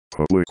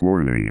Public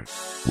warning.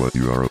 What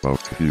you are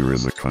about to hear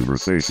is a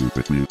conversation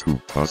between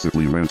two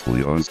possibly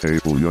mentally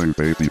unstable young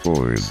baby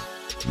boys.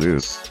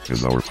 This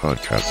is our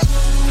podcast.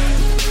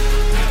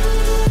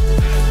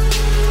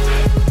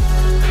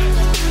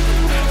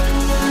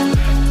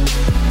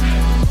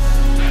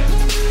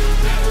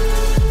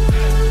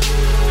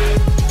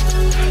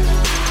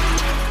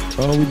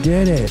 Oh, we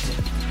did it.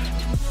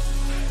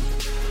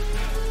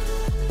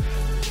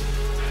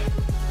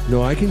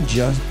 No, I can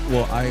just,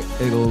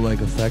 it'll like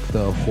affect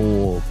the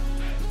whole.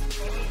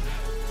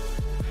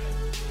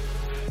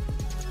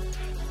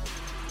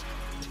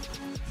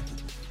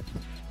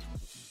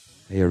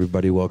 Hey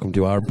everybody, welcome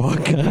to our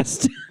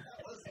podcast.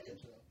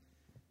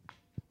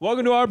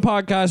 Welcome to our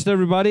podcast,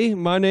 everybody.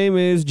 My name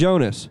is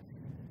Jonas.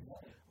 Oh,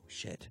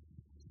 shit.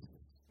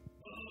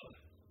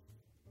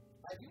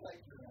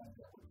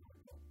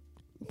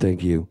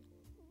 Thank you.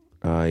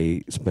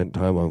 I spent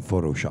time on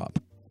Photoshop.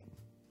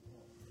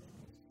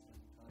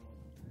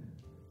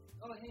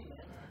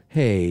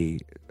 Hey,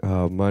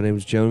 my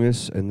name's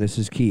Jonas, and this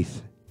is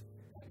Keith.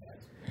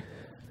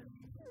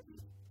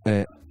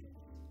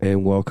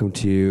 And welcome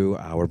to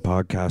our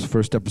podcast,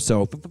 first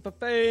episode.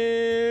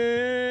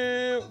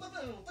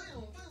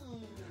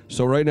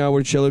 So right now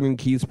we're chilling in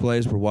Keith's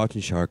place. We're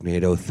watching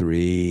Sharknado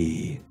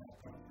 3.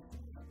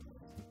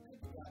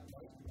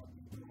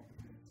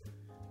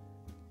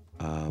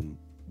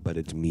 But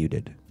it's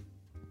muted.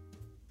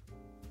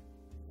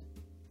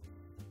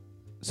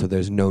 So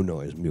there's no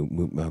noise.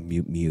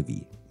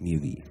 Movie.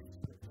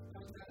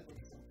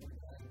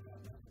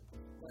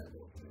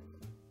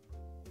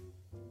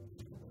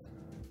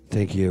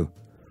 Thank you.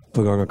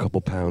 Put on a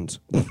couple pounds.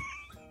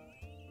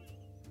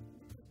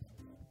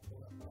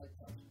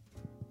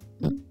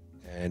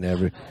 And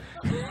every...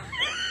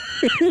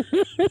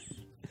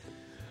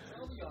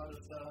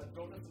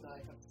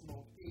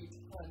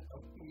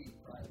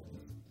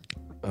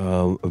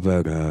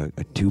 about a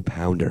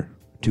 2-pounder.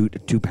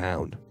 Two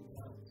pound.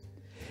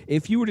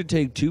 If you were to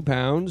take 2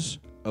 pounds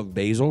of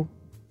basil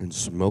and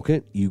smoke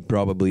it, you'd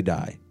probably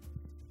die.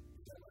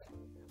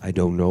 I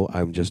don't know.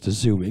 I'm just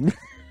assuming.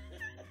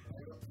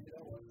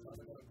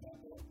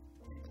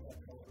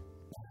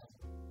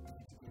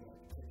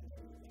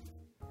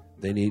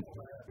 They need...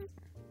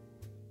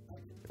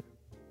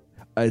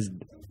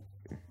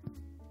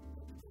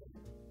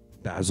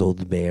 Basil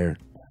the bear.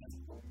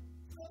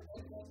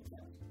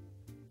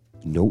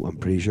 No, I'm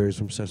pretty sure it's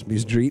from Sesame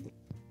Street.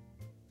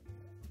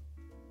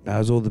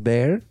 Basil the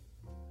bear?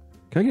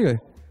 Can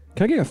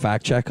I get a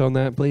fact check on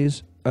that,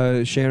 please,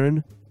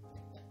 Sharon?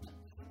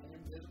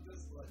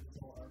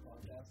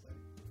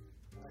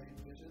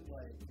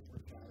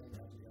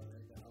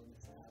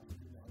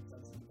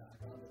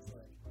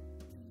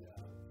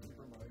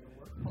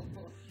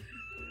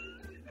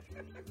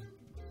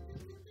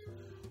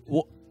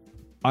 Well,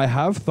 I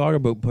have thought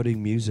about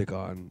putting music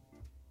on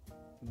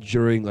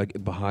during,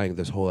 behind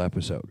this whole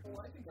episode.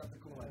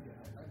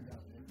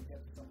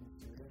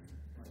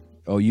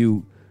 Oh,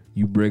 you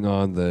bring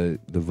on the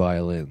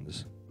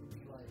violins.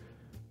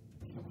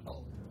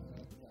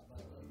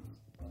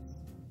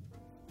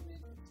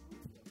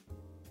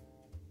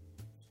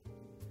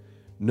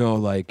 No,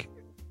 like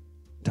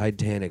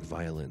Titanic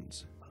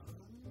violins.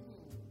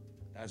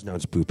 That's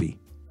not spoopy.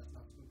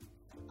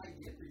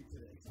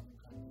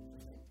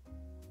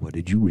 What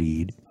did you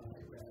read?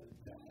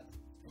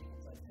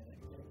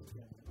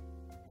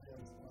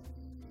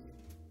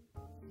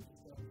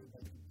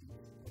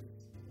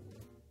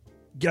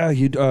 Yeah,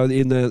 you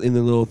in the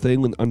little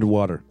thing with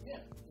underwater.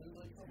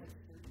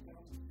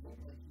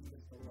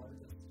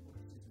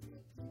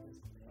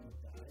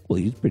 Well,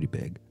 he's pretty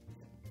big.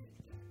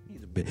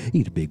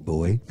 He's a big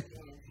boy.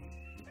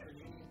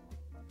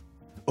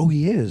 Oh,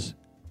 he is.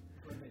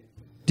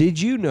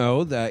 Did you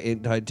know that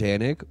in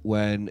Titanic,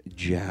 when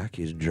Jack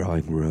is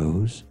drawing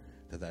Rose,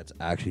 that's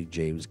actually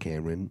James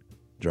Cameron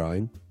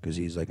drawing because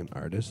he's like an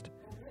artist?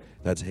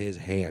 That's his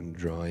hand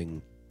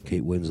drawing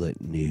Kate Winslet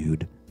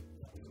nude.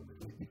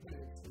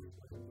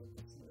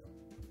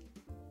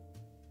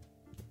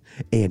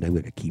 And I'm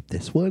going to keep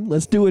this one.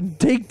 Let's do it.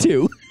 Take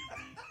 2.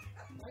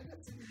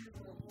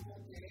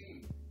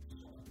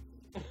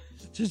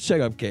 Just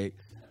check up, Kate.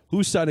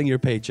 Who's signing your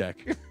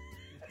paycheck?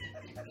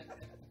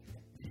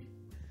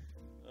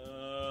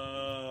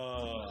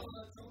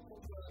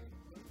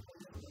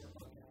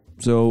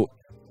 So,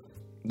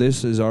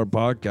 this is our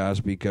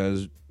podcast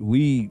because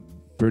we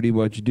pretty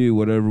much do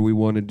whatever we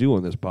want to do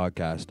on this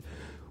podcast.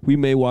 We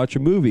may watch a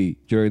movie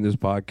during this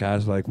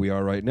podcast like we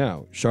are right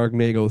now.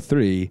 Sharknado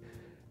 3.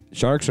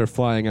 Sharks are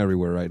flying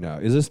everywhere right now.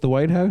 Is this the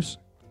White House?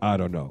 I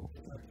don't know.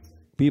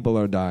 People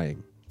are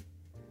dying.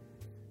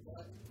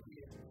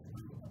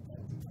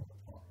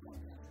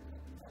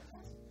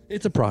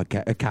 It's a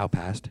cow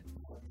passed.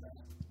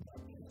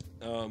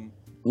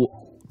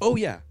 Oh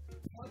yeah.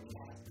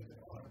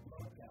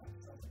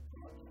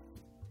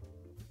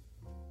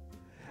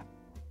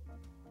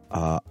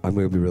 I'm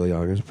going to be really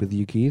honest with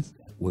you, Keith.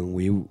 When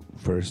we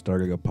first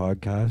started a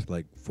podcast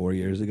like 4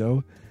 years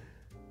ago,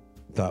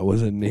 that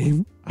was a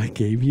name I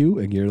gave you,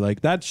 and you're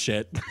like, that's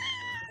shit.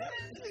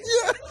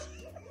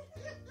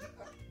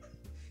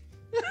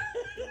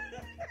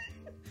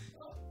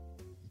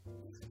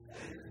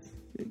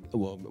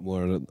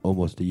 Well,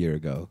 almost a year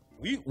ago.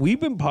 We've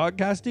been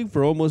podcasting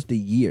for almost a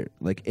year,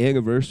 like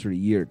anniversary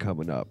year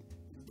coming up.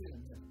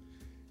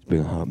 It's been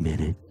a hot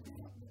minute.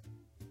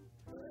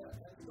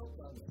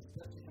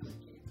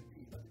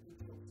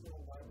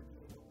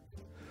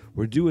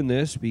 We're doing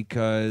this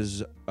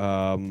because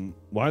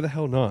why the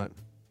hell not?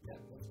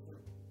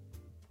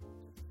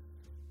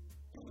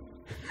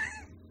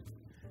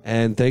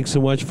 And thanks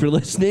so much for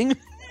listening.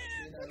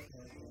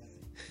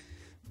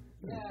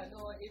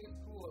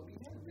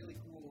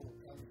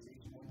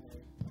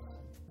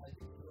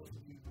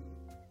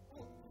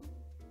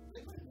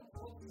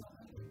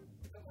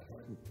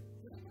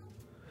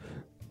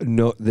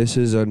 No, this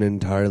is an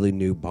entirely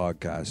new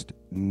podcast.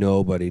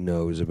 Nobody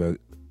knows about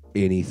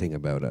anything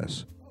about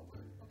us.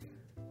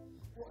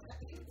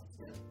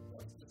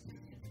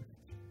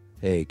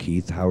 Hey,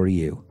 Keith, how are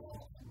you?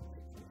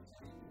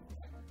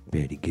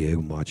 Pretty good.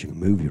 I'm watching a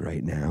movie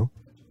right now.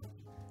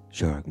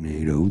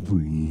 Sharknado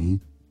 3.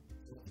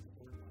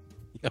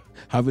 Yeah,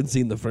 haven't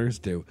seen the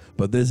first two,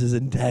 but this is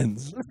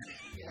intense.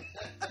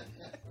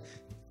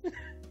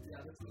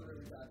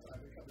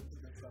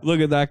 Look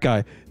at that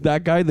guy.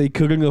 That guy, they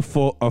couldn't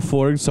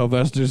afford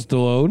Sylvester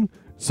Stallone,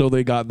 so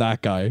they got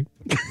that guy.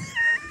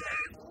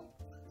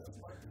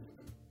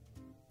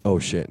 Oh,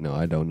 shit. No,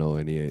 I don't know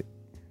any.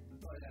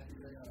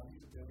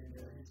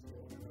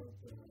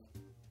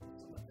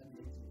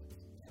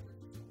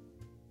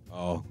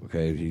 Oh,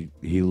 okay.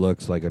 He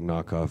looks like a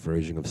knockoff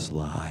version of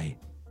Sly.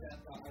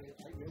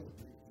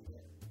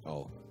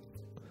 Oh.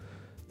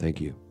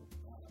 Thank you.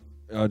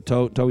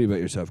 Tell me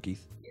about yourself,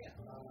 Keith.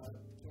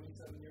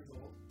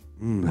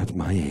 That's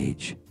my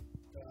age.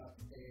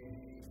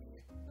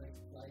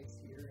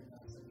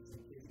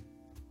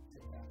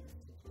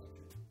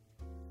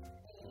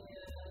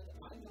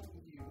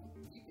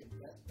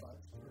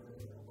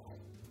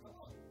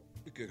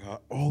 Good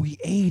hot. Oh, he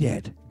ate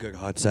it. Good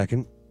hot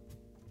second.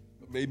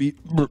 Maybe.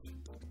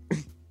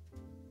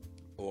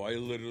 Oh, I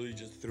literally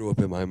just threw up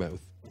in my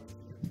mouth.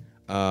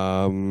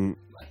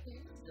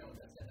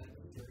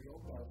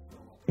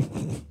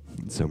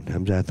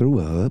 Sometimes I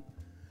threw up.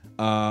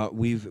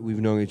 We've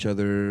known each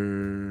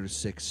other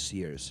 6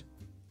 years.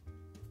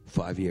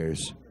 5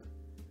 years.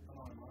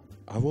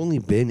 I've only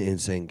been in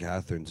St.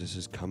 Catharines. This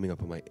is coming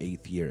up on my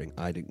 8th year, and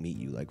I didn't meet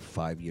you like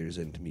 5 years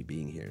into me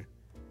being here.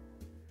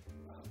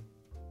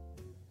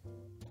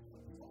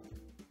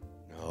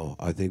 No,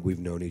 I think we've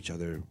known each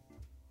other.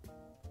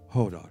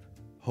 Hold on.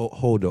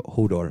 Hold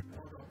on.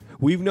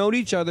 We've known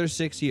each other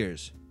 6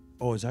 years.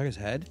 Oh, is that his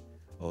head?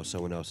 Oh,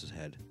 someone else's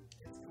head.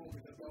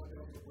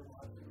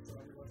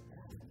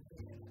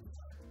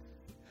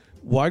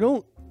 Why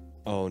don't...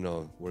 Oh,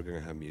 no. We're going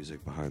to have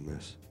music behind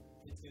this.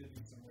 It's going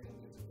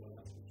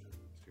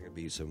to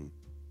be some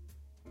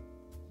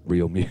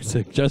real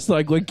music, just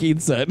like what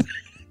Keith said.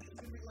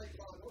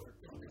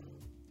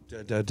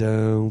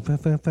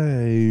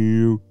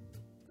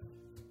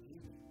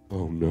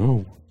 Oh,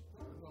 no.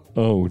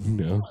 Oh,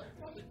 no.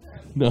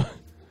 No.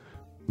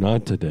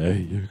 Not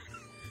today.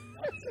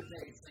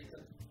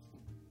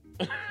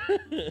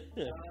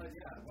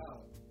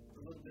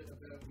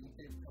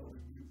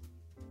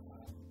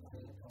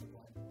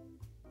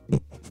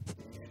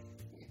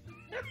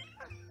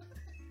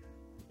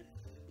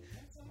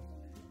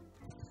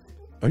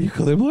 Are you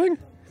colorblind?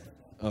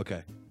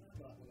 Okay.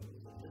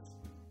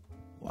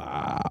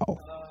 Wow.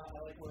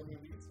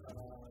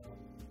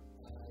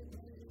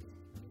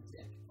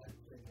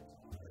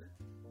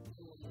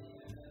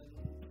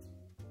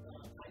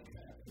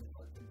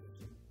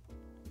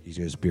 He's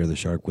gonna spear the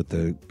shark with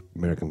the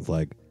American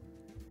flag.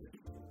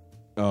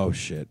 Oh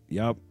shit.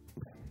 Yup.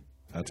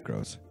 That's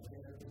gross.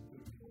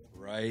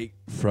 Right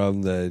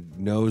from the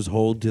nose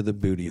hole to the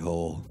booty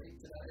hole.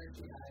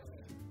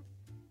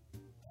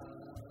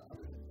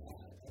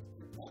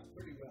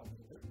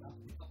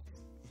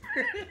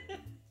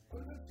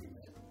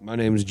 My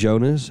name's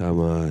Jonas. I'm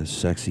a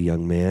sexy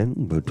young man,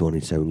 about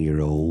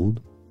 27-year-old.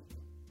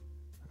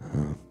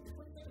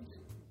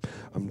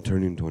 I'm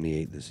turning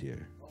 28 this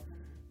year.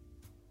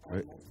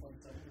 Right?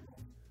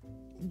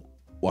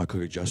 Well, I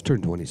could have just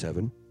turned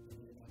 27.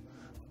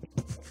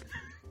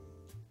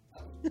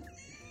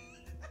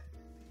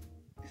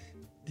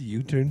 Do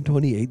you turn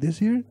 28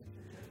 this year?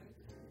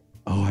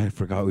 Oh, I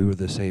forgot we were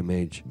the same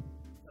age.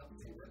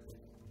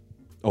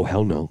 Oh,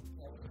 hell no.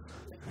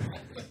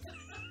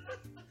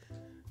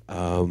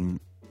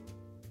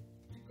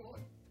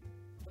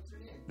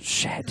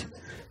 Shit.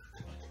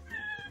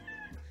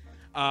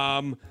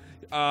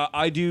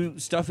 I do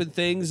stuff and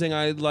things, and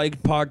I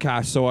like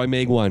podcasts, so I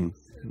make one.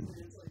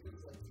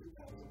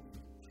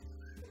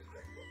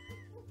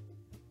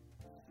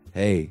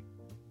 Hey,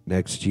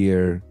 next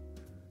year,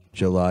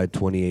 July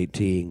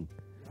 2018,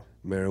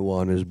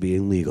 marijuana is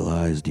being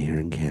legalized here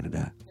in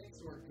Canada.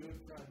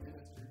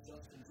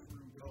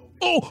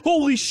 Oh,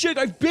 holy shit,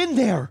 I've been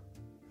there!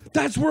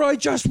 That's where I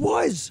just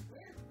was!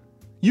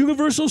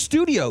 Universal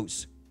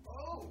Studios.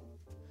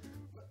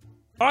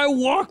 I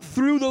walked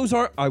through those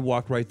I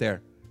walked right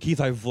there.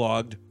 Keith, I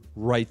vlogged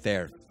right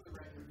there.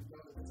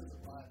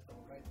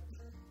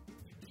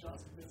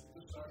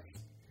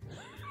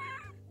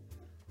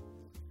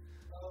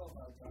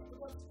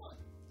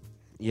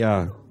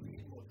 Yeah.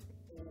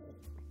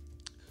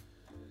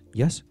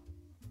 Yes?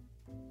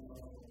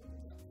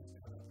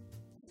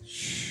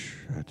 Shh,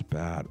 that's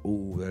bad.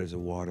 Oh, there's a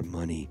wad of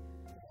money.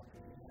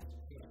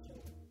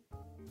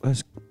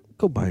 Let's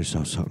go buy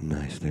yourself something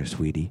nice there,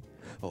 sweetie.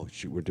 Oh,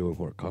 shoot, we're doing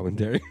horror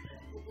commentary.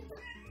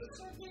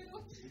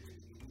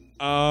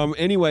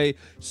 Anyway,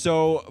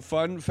 so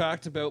fun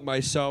fact about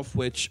myself,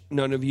 which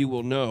none of you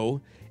will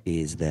know,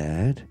 is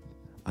that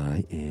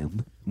I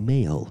am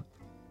male.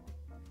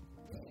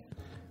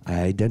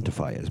 I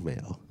identify as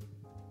male.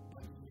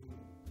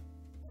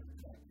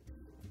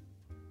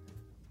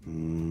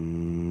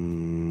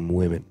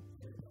 Women.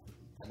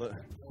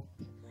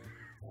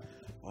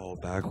 Oh,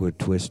 backward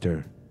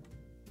twister.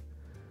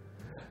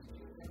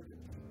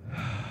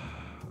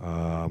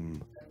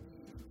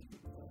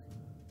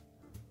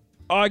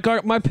 I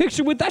got my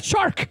picture with that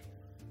shark.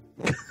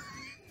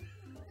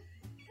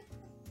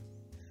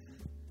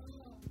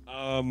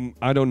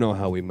 I don't know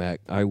how we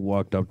met. I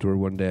walked up to her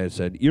one day. I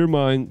said, "You're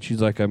mine."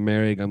 She's like, "I'm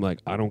married." I'm like,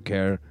 "I don't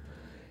care."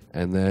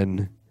 And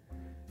then,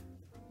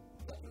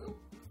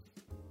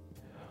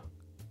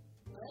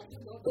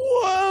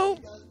 whoa,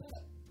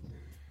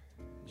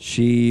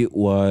 she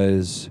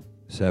was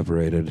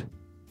separated,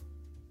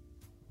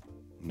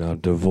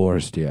 not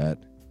divorced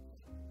yet.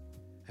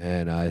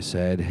 And I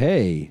said,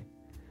 "Hey,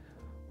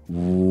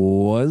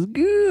 what's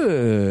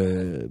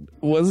good?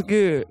 What's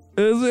good?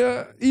 Is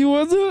it you?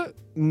 Was it?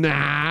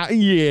 Nah,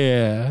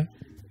 yeah."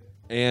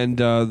 And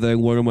then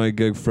one of my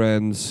good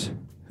friends,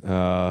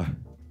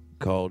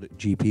 called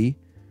GP,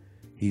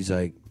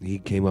 he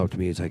came up to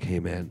me. He's like, "Hey,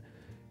 man,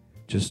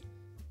 just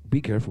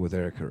be careful with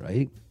Erica,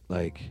 right?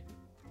 Like,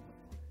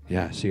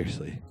 yeah,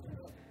 seriously,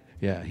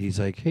 yeah." He's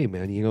like, "Hey,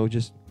 man,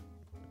 just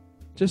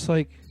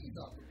like,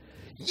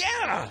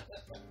 yeah."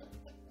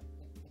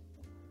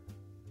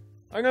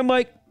 And I'm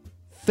like,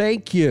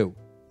 "Thank you."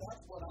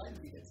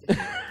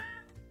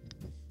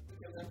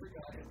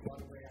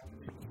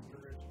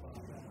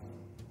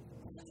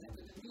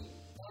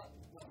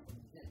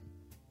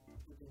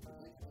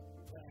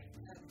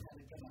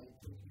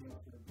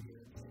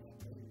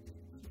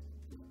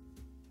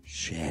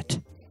 Shit.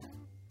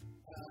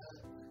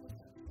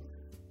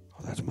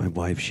 Oh, that's my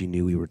wife. She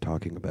knew we were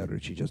talking about her.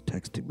 She just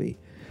texted me.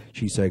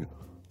 She said,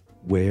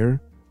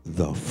 "Where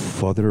the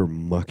father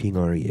mucking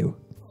are you?"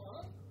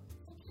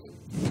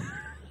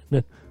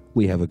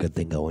 We have a good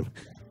thing going.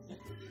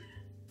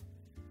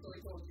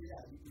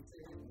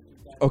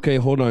 Okay,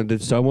 hold on.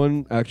 Did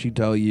someone actually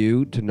tell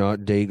you to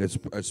not date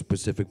a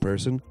specific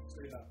person?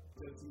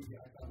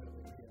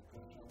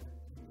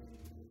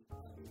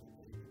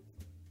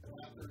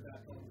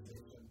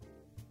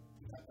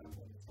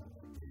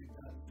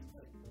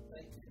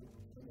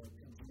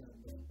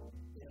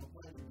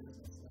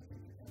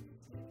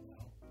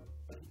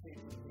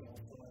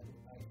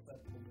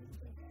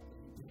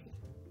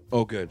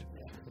 Oh, good.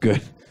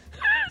 Good.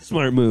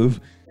 Smart move.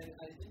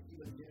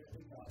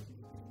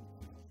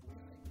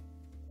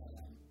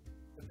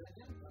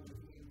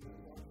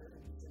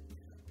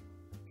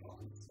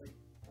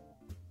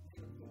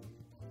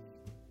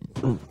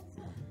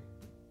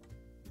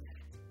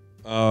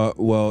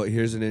 Well,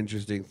 here's an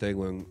interesting thing.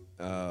 When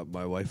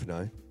my wife and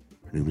I,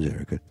 her name is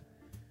Erica,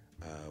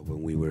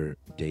 when we were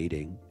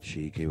dating,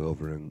 she came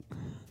over and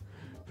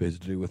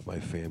visited with my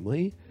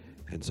family.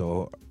 And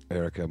so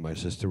Erica and my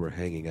sister were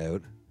hanging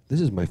out. This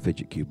is my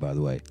fidget cube, by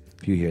the way.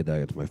 If you hear that,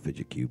 it's my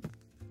fidget cube.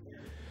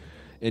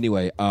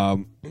 Anyway,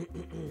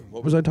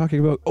 what was I talking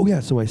about? Oh,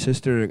 yeah, so my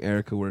sister and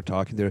Erica were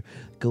talking. They're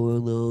going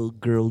on a little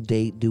girl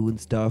date, doing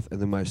stuff.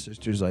 And then my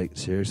sister's like,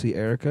 "Seriously,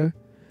 Erica?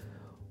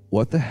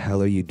 What the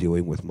hell are you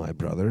doing with my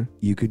brother?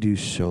 You could do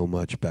so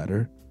much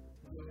better."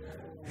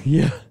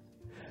 Yeah.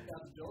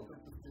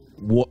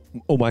 What?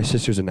 Oh, my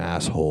sister's an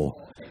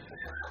asshole.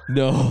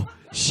 No,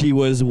 she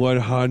was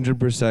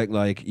 100%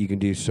 like, "You can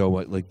do so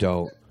much. Like,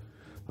 don't.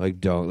 Like,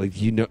 don't. Like,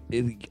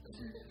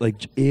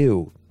 like,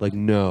 ew. Like,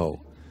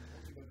 no."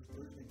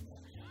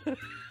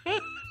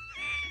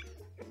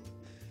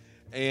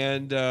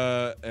 And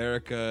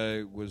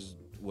Erica was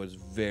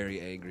very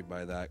angry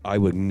by that. I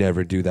would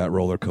never do that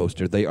roller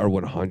coaster. They are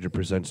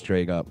 100%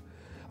 straight up.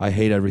 I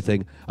hate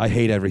everything. I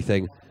hate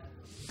everything.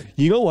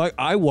 You know what?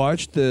 I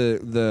watched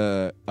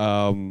the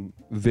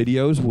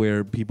videos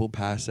where people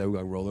pass out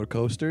on roller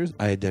coasters.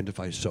 I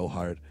identify so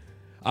hard.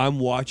 I'm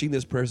watching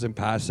this person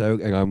pass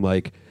out, and I'm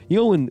like,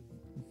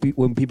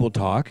 when people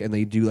talk and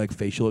they do like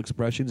facial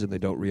expressions and they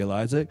don't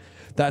realize it,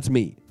 that's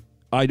me.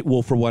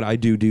 For what I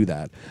do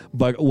that.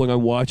 But when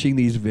I'm watching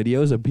these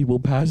videos of people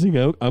passing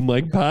out, I'm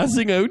like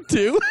passing out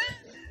too.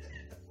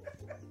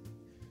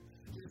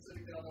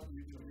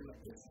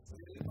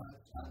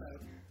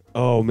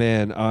 Oh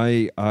man,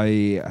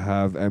 I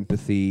have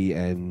empathy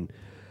and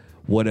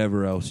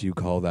whatever else you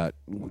call that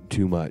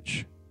too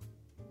much.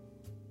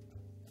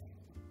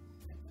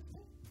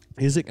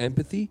 Is it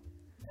empathy?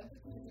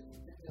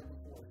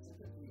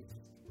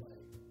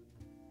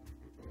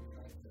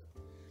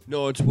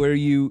 No, it's where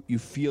you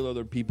feel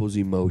other people's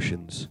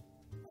emotions.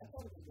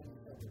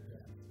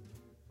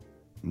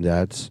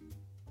 That's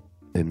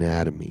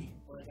anatomy.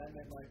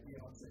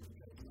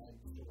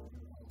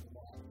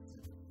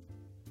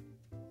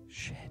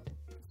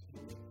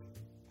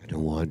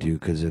 want to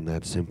because then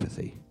that's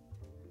sympathy.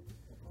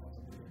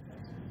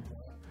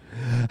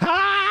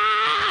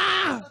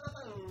 Ah!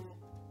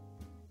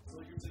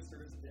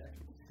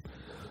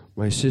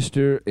 My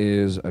sister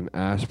is an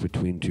ass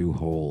between two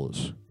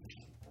holes.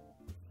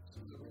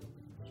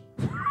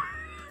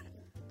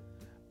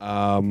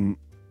 And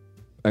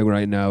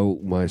right now,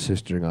 my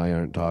sister and I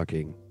aren't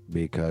talking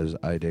because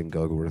I didn't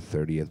go to her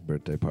 30th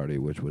birthday party,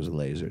 which was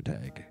laser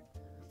tag.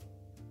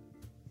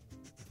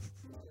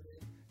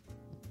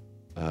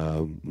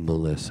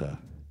 Melissa.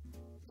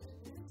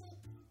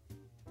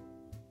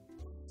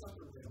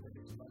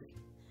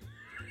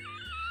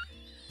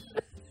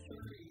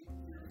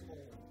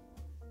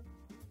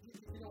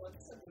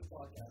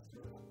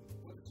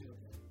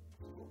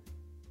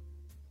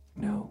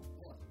 No.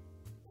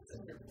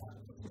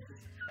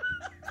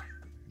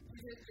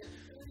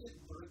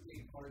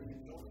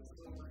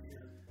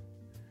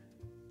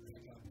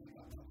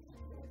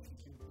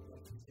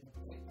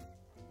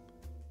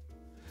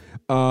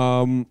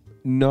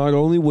 Not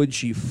only would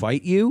she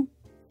fight you.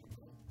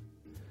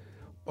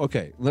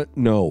 Okay,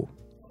 no.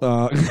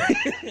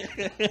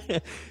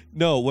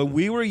 No, when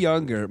we were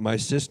younger, my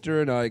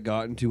sister and I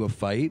got into a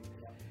fight,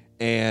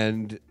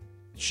 and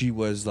she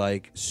was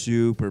like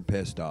super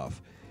pissed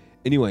off.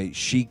 Anyway,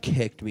 she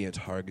kicked me as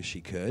hard as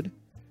she could,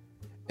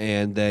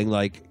 and then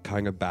like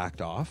kind of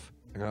backed off.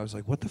 And I was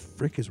like, "What the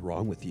frick is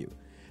wrong with you?"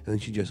 And then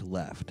she just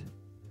left.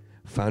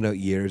 Found out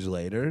years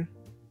later.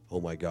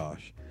 Oh my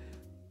gosh.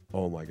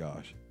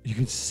 You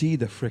can see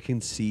the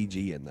frickin'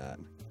 CG in that.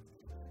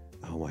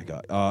 Oh my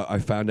god. I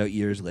found out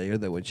years later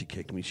that when she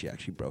kicked me, she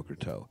actually broke her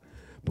toe.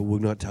 But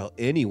would not tell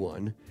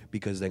anyone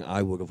because then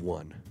I would have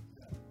won.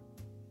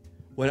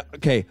 When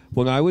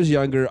I was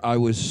younger, I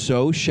was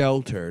so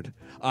sheltered,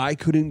 I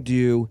couldn't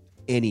do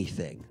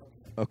anything.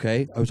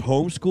 Okay? I was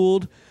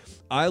homeschooled.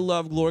 I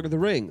loved Lord of the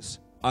Rings.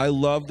 I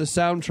loved the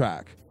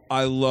soundtrack.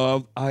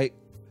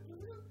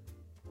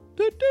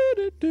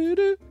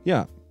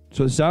 Yeah.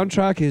 So the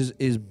soundtrack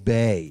is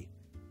Bay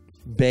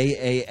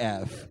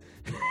AF.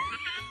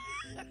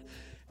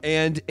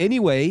 And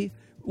anyway,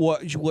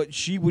 what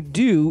she would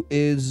do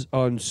is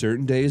on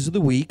certain days of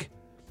the week,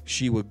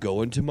 she would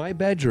go into my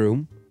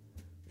bedroom,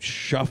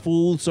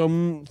 shuffle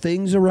some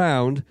things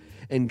around,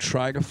 and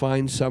try to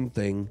find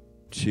something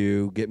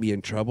to get me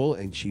in trouble.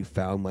 And she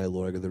found my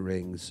Lord of the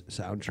Rings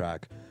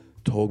soundtrack,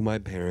 told my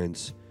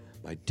parents,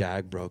 my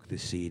dad broke the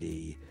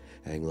CD,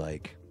 and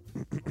like...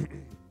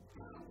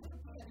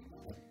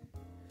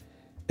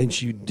 And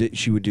she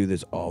would do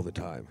this all the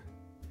time.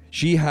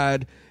 She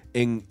had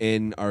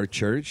in our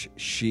church,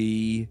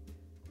 she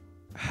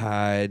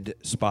had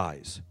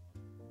spies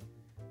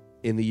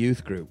in the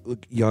youth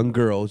group, young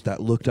girls that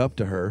looked up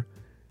to her,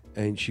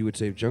 and she would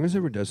say, "If Jungus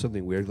ever does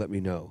something weird, let me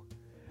know."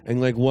 And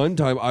like one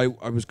time, I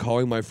was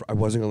calling I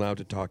wasn't allowed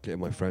to talk to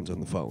my friends on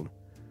the phone,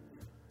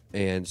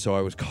 and so I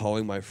was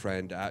calling my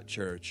friend at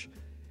church,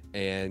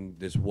 and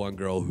this one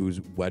girl whose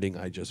wedding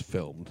I just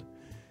filmed,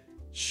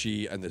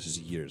 and this is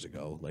years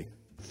ago, like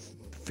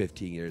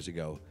 15 years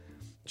ago,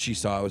 she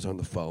saw I was on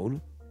the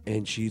phone,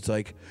 and she's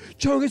like,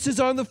 "Jungus is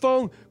on the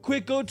phone.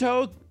 Quick, go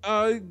tell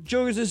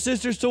Jungus'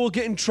 sister so we'll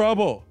get in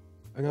trouble."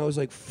 And I was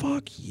like,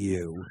 "Fuck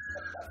you."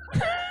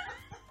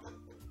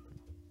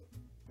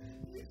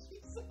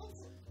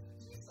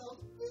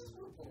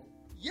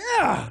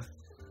 Yeah.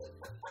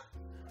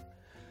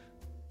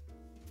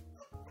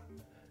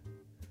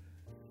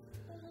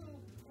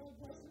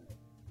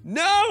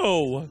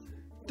 No.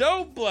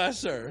 Don't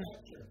bless her.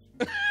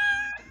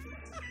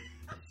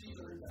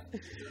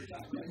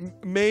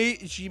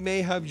 She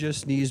may have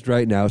just sneezed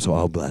right now, so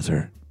I'll bless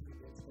her.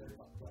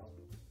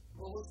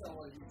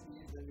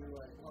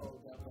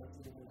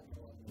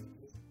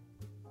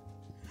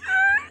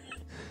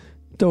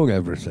 Don't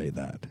ever say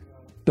that.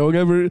 Don't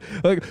ever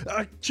like.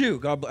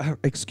 God,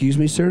 excuse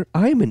me, sir.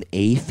 I'm an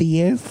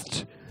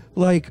atheist.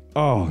 Like,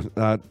 oh,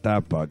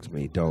 that bugs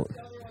me. Don't.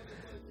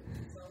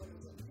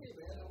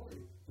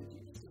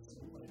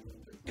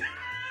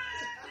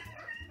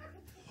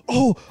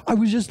 Oh, I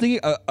was just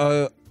thinking.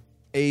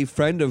 A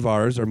friend of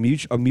ours, or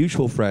a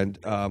mutual friend,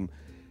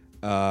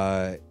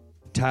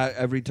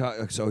 every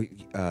time. So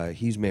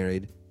he's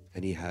married,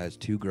 and he has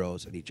 2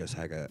 girls, and he just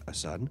had a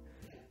son.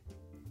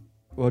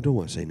 Well, I don't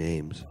want to say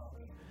names.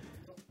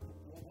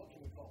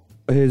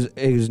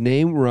 His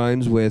name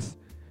rhymes with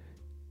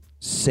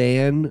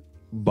San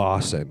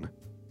Bosson.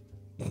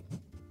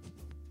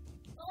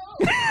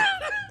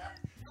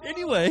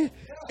 Anyway,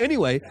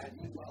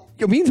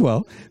 it means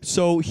well.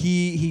 So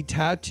he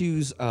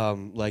tattoos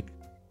like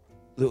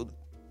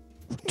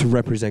to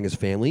represent his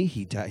family.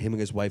 Him and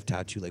his wife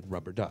tattoo like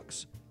rubber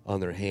ducks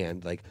on their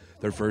hand, like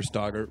their first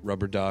daughter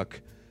rubber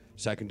duck,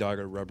 second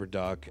daughter rubber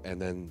duck,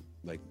 and then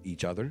like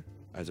each other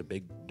as a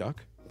big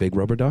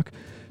rubber duck.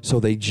 So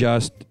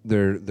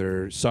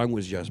their son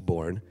was just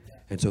born,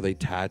 and so they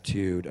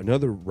tattooed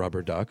another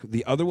rubber duck.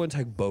 The other ones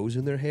had bows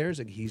in their hairs,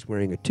 and he's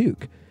wearing a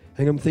toque.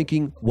 And I'm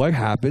thinking, what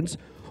happens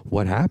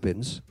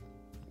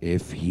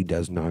if he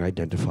does not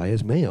identify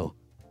as male?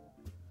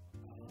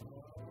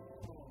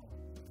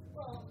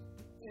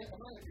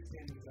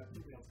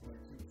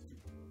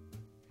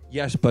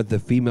 Yes, but the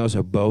females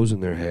have bows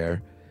in their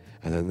hair,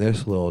 and then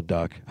this little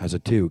duck has a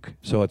toque.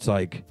 So it's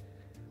like,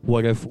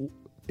 what if...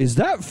 Is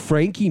that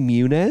Frankie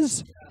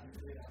Muniz?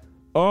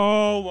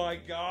 Oh my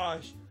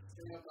gosh.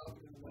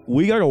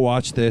 We gotta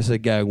watch this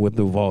again with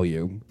the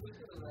volume.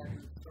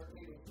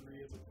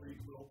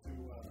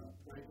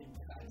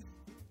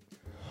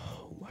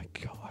 Oh my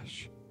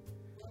gosh.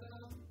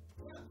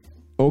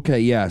 Okay,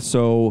 yeah,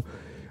 so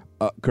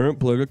current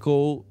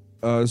political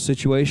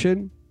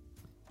situation.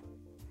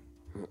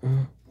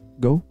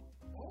 Go.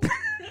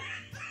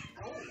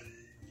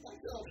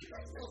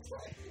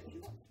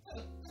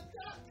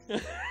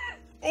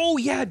 Oh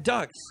yeah,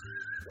 ducks.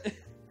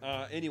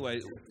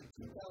 Anyway.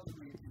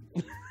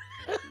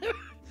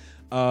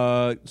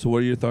 So what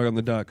are your thoughts on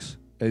the ducks?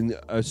 And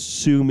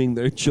assuming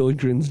their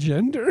children's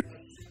gender?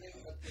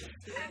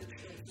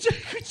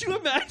 Could you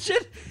imagine?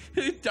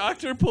 The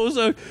doctor pulls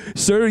out,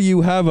 sir,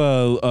 you have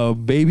a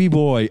baby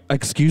boy.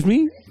 Excuse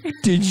me?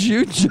 Did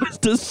you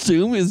just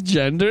assume his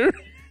gender?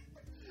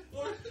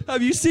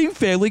 Have you seen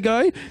Family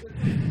Guy?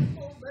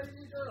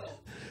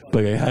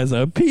 But it has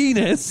a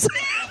penis.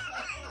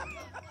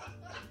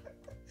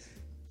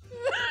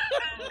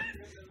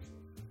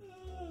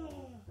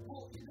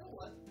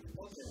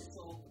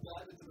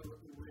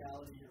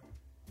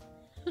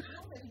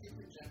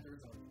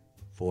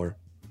 Four.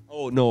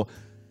 Oh, no.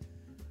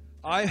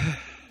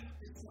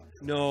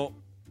 No,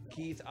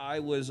 Keith, I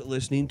was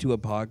listening to a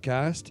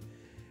podcast,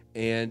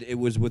 and it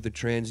was with a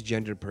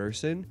transgender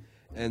person,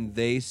 and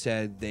they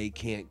said they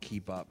can't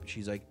keep up.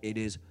 She's like, it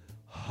is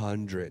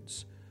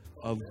hundreds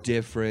of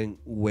different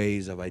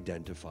ways of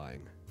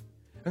identifying.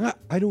 And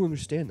I don't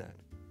understand that.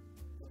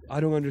 I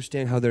don't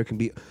understand how there can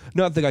be...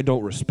 Not that I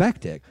don't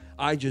respect it.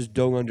 I just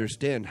don't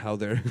understand how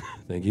there...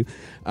 Thank you.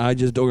 I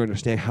just don't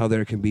understand how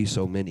there can be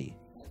so many.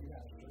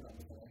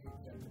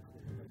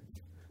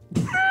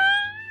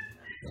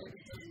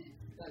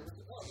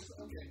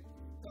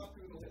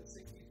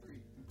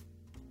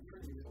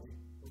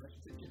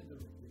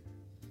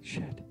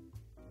 Shit.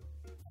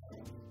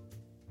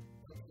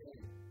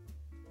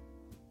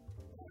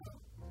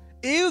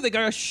 Ew, they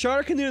got a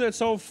shark in there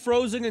that's all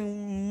frozen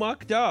and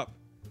mucked up.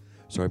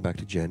 Sorry, back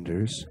to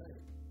genders.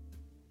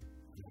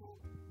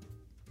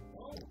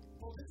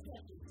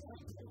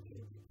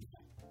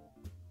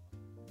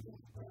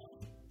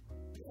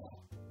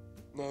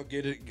 No,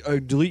 get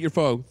it. Delete your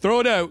phone. Throw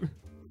it out.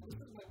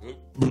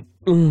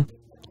 Oh,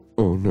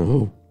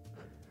 no.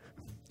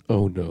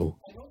 Oh, no.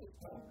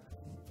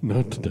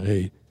 Not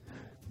today.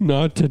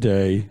 Not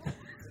today.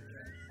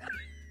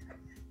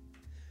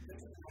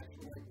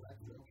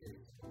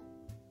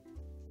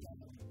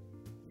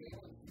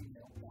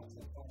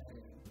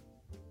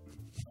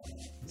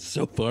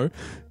 So far,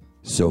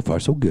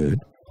 so good.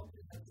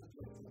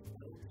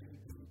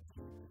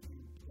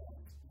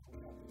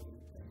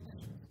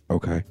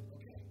 Okay.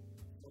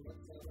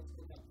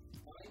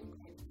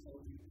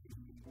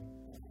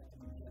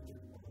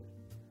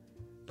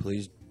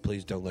 Please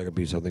don't let it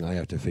be something I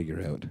have to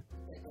figure out.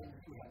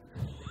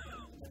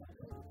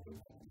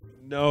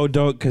 No,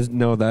 don't, because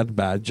no, that's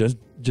bad. Just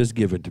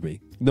give it to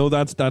me. No,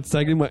 that's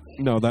second.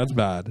 No, that's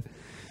bad.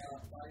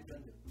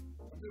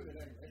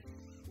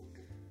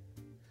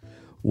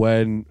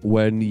 When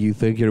you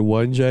think you're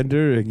one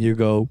gender and you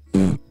go,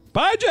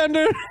 bye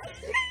gender.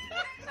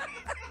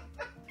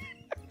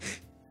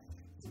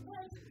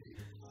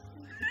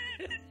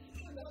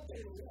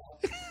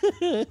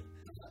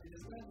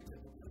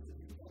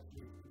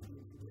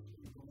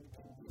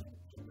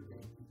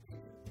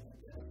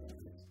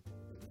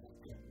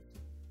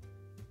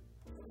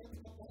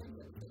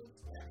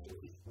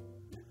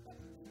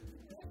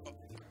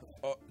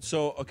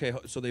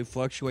 So they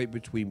fluctuate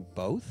between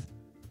both.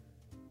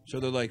 So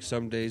they're like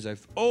some days I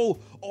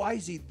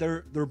see.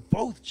 They're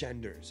both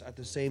genders at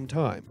the same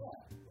time.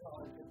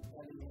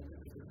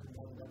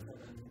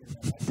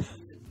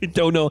 I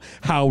don't know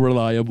how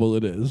reliable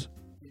it is.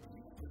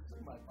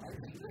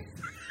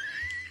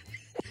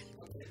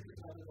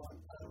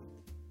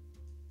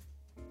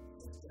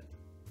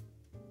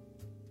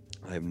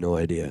 I have no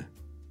idea.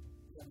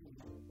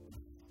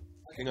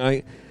 Can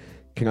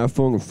I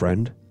phone a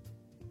friend?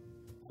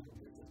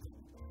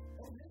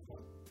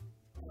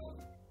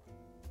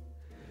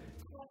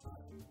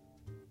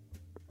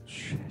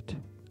 Shit.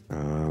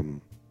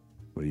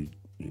 When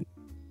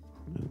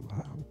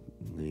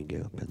you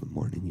get up in the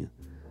morning, you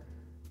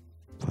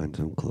find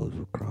some clothes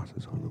with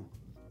crosses on them.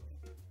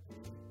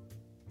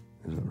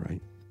 Is that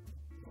right?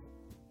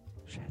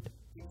 Shit.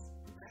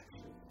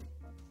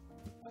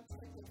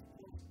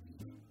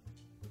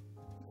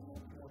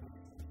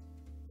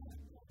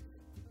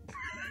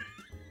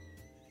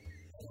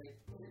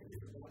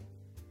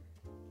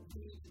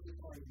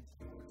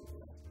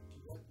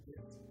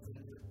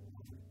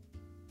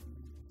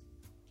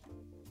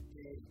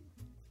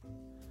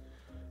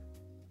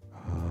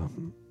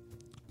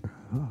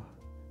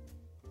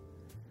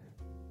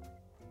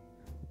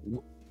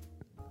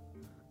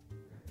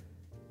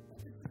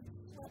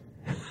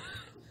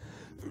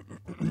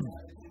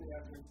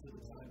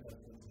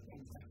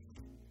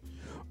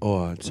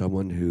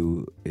 Someone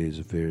who is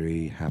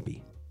very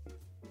happy.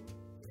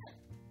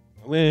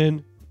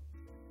 Man.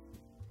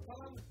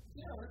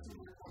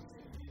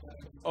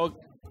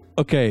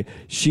 Okay,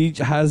 she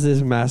has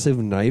this massive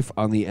knife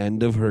on the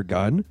end of her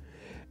gun,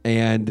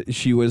 and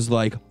she was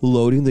like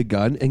loading the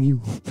gun, and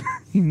you,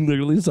 you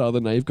literally saw the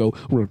knife go.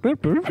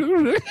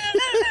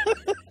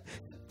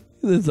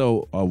 It's a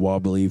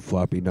wobbly,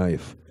 floppy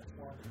knife.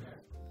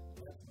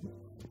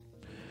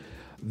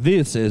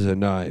 This is a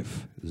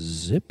knife.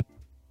 Zip.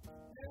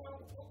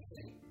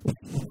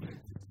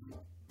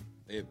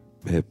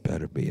 It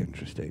better be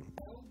interesting.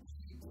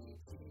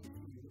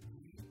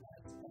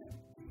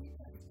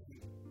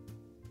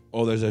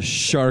 Oh, there's a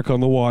shark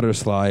on the water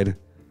slide.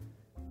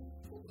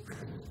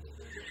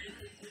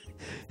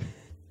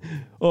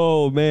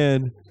 Oh,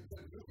 man.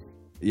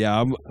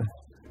 Yeah,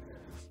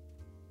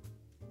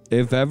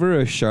 if ever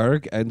a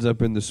shark ends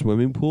up in the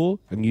swimming pool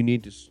and you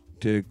need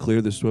to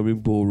clear the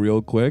swimming pool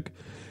real quick,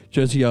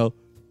 just yell,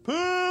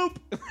 poop!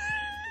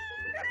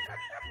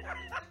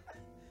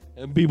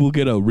 And people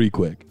get out real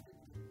quick.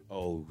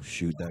 Oh,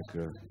 shoot that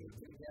girl.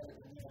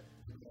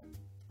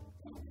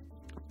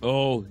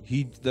 Oh,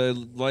 the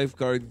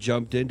lifeguard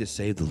jumped in to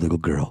save the little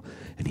girl,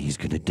 and he's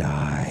gonna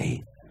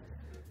die.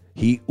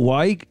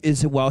 Why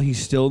is it while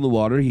he's still in the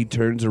water, he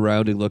turns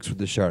around and looks for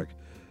the shark?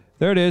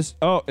 There it is.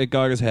 Oh, it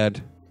got his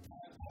head.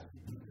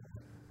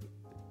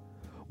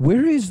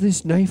 Where is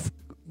this knife?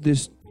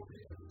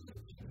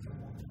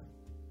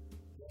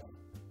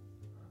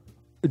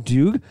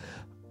 Dude,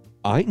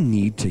 I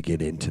need to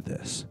get into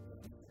this.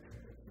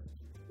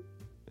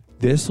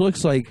 This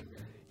looks like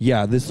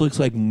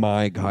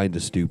my kind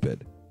of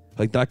stupid.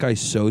 Like, that guy's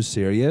so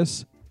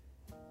serious,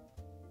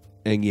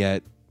 and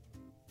yet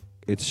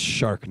it's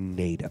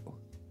Sharknado.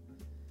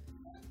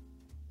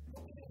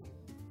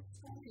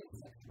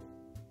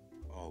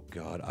 Oh,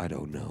 God, I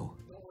don't know.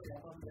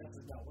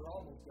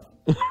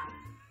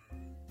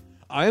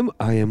 I am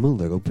a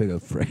little bit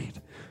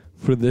afraid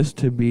for this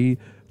to be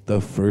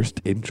the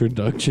first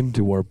introduction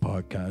to our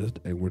podcast,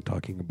 and we're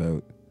talking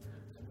about,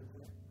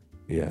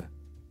 yeah.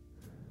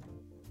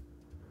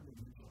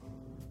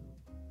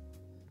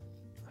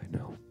 I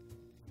know.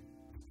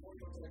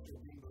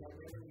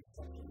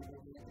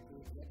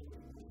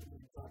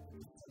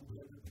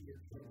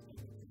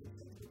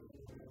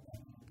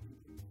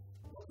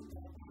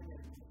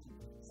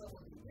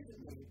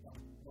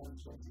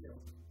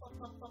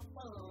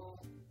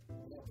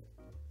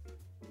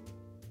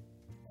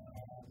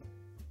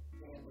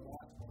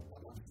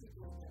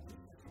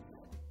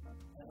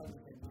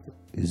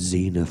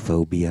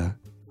 Xenophobia.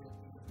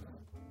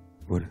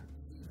 What?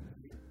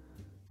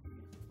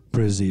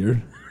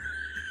 Brazier.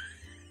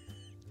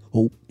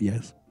 Oh,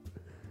 yes.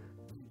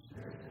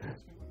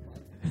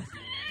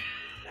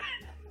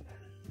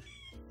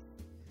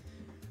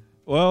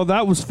 Well,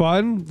 that was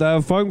fun.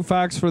 The fun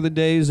facts for the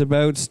day is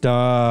about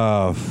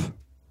stuff.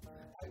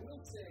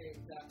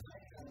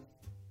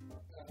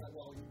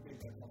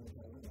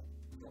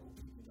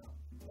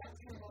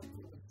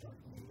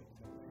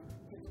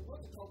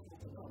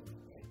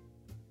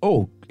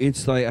 Oh,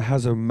 it's like it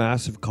has a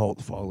massive cult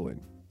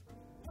following.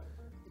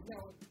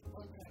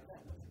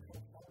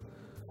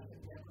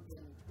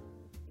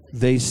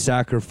 They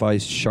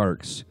sacrifice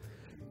sharks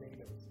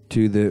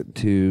to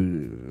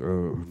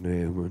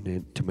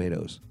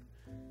tomatoes.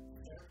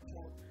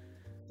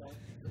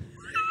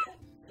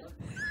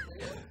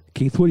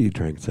 Keith, what are you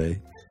trying to say?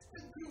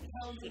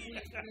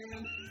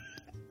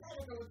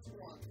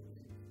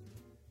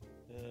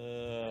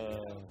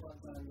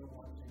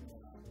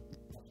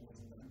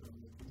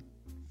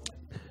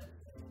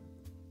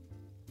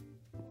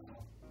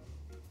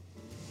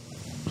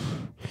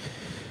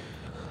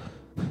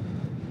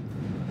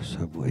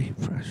 Subway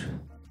fresh.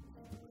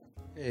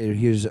 Hey,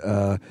 here's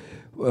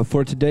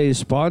for today's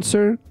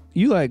sponsor.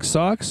 You like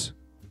socks?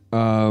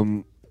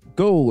 Go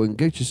and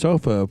get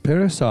yourself a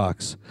pair of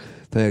socks.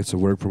 Thanks, a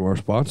word from our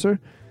sponsor.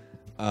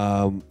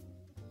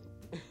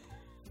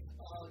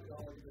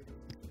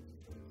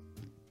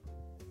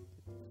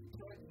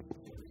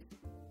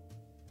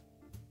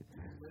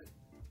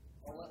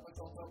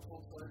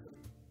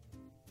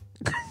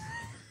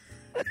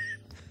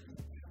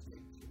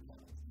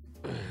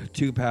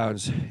 2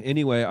 pounds.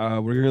 Anyway,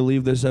 we're going to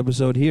leave this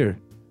episode here.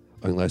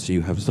 Unless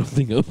you have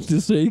something else to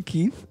say,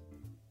 Keith.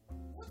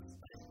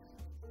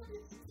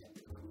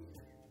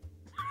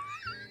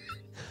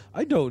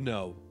 I don't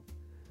know.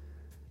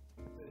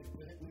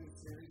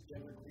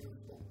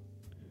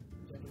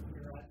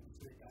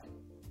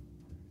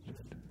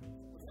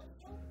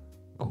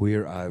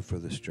 Queer eye for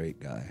the straight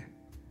guy.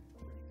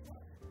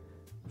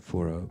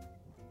 Wow.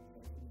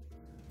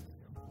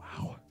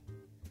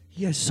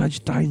 He has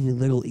such tiny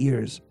little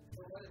ears.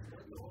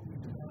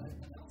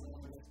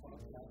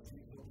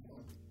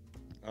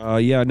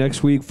 Yeah,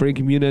 next week,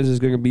 Frankie Muniz is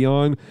going to be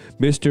on,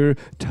 Mr.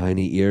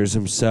 Tiny Ears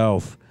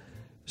himself.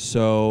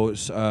 So,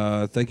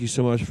 thank you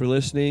so much for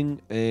listening,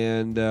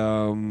 and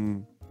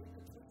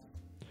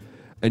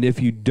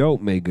if you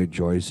don't make good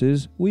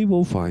choices, we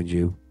will find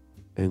you,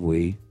 and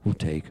we will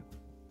take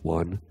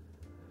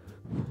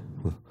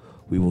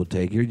we will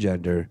take your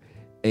gender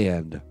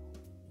and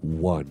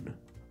one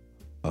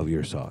of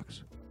your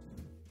socks.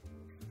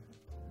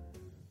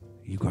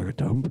 You got a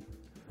dump?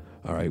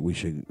 All right, we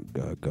should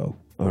go.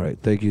 All right,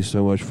 thank you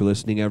so much for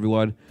listening,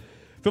 everyone.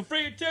 Feel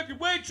free to tip your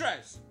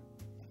waitress.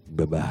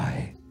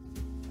 Bye-bye.